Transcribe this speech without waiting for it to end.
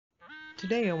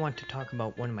Today I want to talk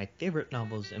about one of my favorite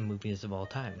novels and movies of all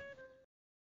time.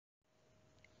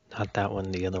 Not that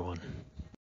one, the other one.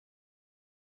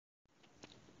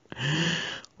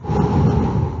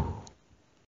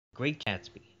 Great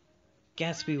Gatsby.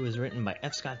 Gatsby was written by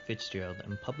F. Scott Fitzgerald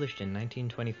and published in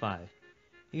 1925. It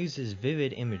uses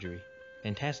vivid imagery,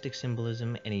 fantastic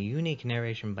symbolism, and a unique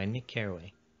narration by Nick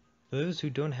Carraway. For those who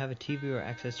don't have a TV or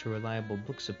access to a reliable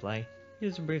book supply,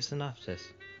 here's a brief synopsis.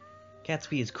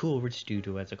 Gatsby is cool rich dude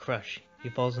who has a crush. He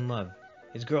falls in love.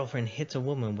 His girlfriend hits a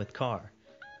woman with car.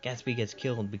 Gatsby gets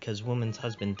killed because woman's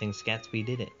husband thinks Gatsby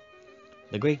did it.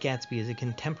 The Great Gatsby is a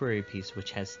contemporary piece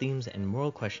which has themes and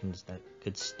moral questions that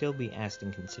could still be asked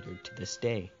and considered to this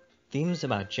day. Themes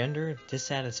about gender,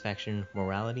 dissatisfaction,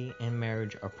 morality, and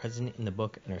marriage are present in the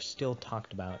book and are still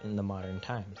talked about in the modern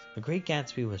times. The Great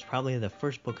Gatsby was probably the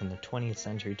first book in the 20th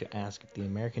century to ask if the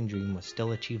American dream was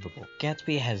still achievable.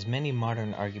 Gatsby has many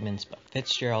modern arguments, but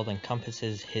Fitzgerald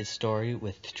encompasses his story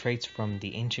with traits from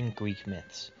the ancient Greek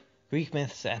myths. Greek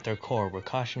myths at their core were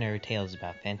cautionary tales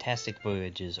about fantastic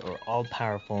voyages or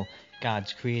all-powerful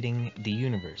gods creating the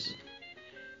universe.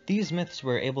 These myths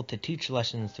were able to teach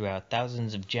lessons throughout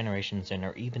thousands of generations and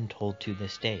are even told to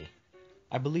this day.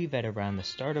 I believe at around the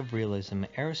start of realism,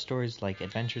 era stories like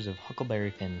Adventures of Huckleberry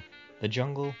Finn, The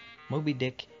Jungle, Moby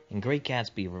Dick, and Great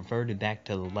Gatsby reverted back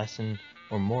to the lesson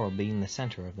or moral being the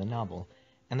center of the novel,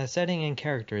 and the setting and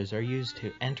characters are used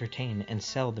to entertain and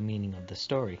sell the meaning of the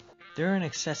story. There are an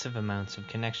excessive amounts of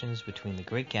connections between the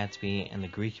Great Gatsby and the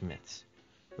Greek myths.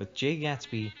 With J.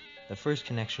 Gatsby, the first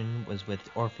connection was with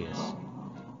Orpheus,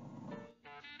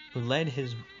 who led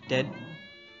his dead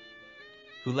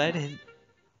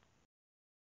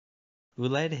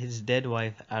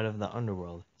wife out of the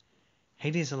underworld.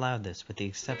 Hades allowed this, with the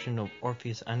exception of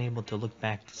Orpheus unable to look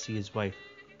back to see his wife,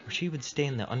 or she would stay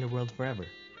in the underworld forever.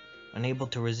 Unable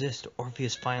to resist,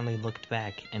 Orpheus finally looked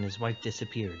back, and his wife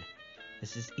disappeared.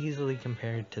 This is easily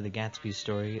compared to the Gatsby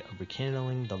story of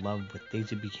rekindling the love with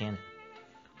Daisy Buchanan,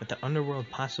 with the underworld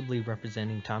possibly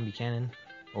representing Tom Buchanan,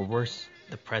 or worse,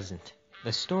 the present.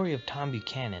 The story of Tom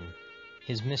Buchanan,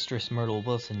 his mistress Myrtle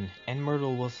Wilson, and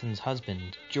Myrtle Wilson's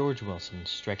husband, George Wilson,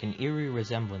 strike an eerie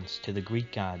resemblance to the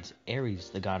Greek gods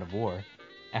Ares, the god of war,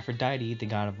 Aphrodite, the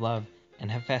god of love, and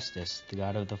Hephaestus, the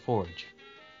god of the forge.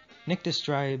 Nick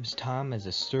describes Tom as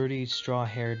a sturdy,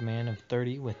 straw-haired man of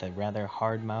 30 with a rather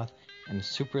hard mouth and a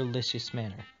supercilious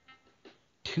manner,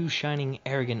 2 shining,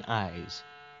 arrogant eyes,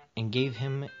 and gave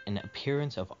him an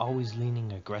appearance of always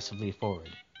leaning aggressively forward.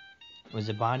 It was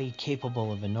a body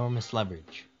capable of enormous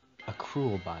leverage, a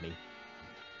cruel body.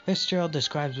 Fitzgerald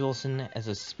describes Wilson as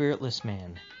a spiritless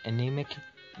man, anemic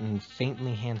and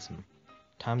faintly handsome.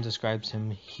 Tom describes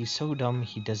him, he's so dumb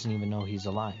he doesn't even know he's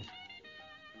alive.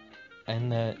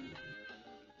 And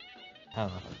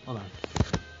hold on.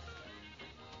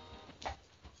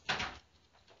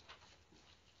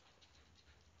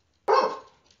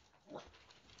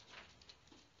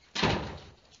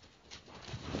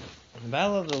 The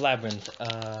Battle of the Labyrinth,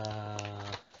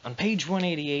 on page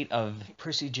 188 of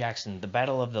Percy Jackson, The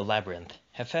Battle of the Labyrinth,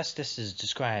 Hephaestus is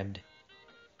described.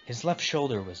 His left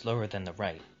shoulder was lower than the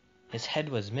right. His head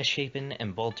was misshapen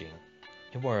and bulging.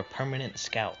 He wore a permanent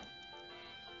scowl.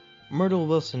 Myrtle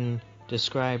Wilson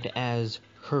described as,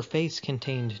 her face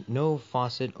contained no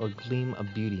faucet or gleam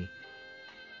of beauty,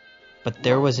 but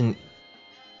there was an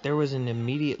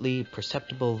immediately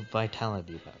perceptible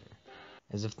vitality about her,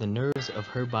 as if the nerves of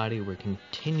her body were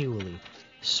continually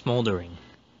smoldering.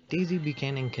 Daisy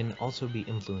Buchanan can also be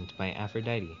influenced by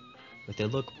Aphrodite, with a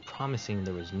look promising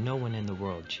there was no one in the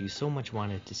world she so much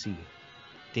wanted to see.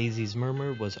 Daisy's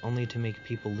murmur was only to make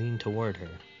people lean toward her,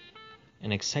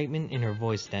 an excitement in her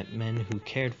voice that men who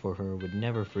cared for her would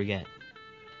never forget,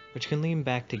 which can lean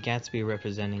back to Gatsby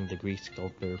representing the Greek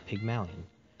sculptor Pygmalion,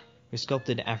 who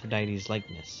sculpted Aphrodite's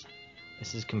likeness.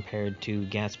 This is compared to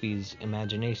Gatsby's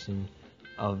imagination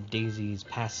of Daisy's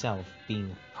past self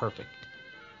being perfect.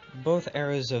 Both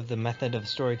eras of the method of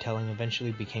storytelling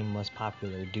eventually became less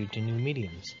popular due to new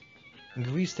mediums. In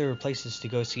Greece, there were places to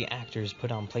go see actors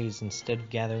put on plays instead of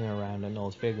gathering around an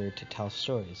old figure to tell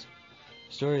stories.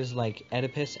 Stories like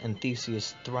Oedipus and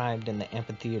Theseus thrived in the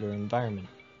amphitheater environment.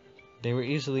 They were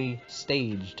easily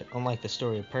staged, unlike the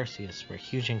story of Perseus, where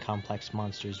huge and complex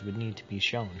monsters would need to be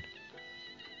shown.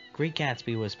 Great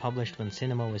Gatsby was published when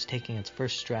cinema was taking its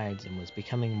first strides and was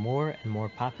becoming more and more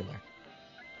popular.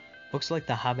 Books like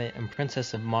The Hobbit and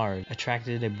Princess of Mars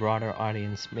attracted a broader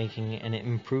audience, making an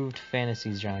improved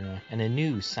fantasy genre and a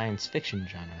new science fiction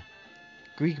genre.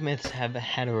 Greek myths have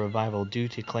had a revival due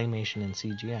to claymation and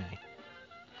CGI,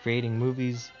 creating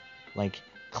movies like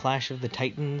clash of the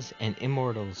titans and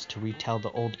immortals to retell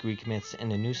the old Greek myths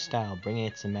in a new style, bringing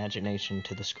its imagination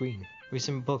to the screen.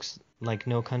 Recent books like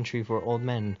No Country for Old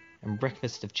Men and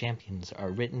Breakfast of Champions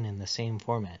are written in the same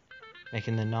format,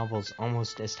 making the novels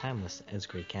almost as timeless as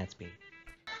Great Gatsby.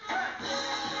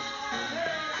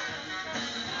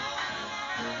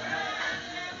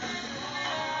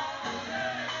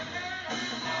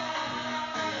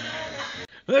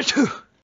 Achoo!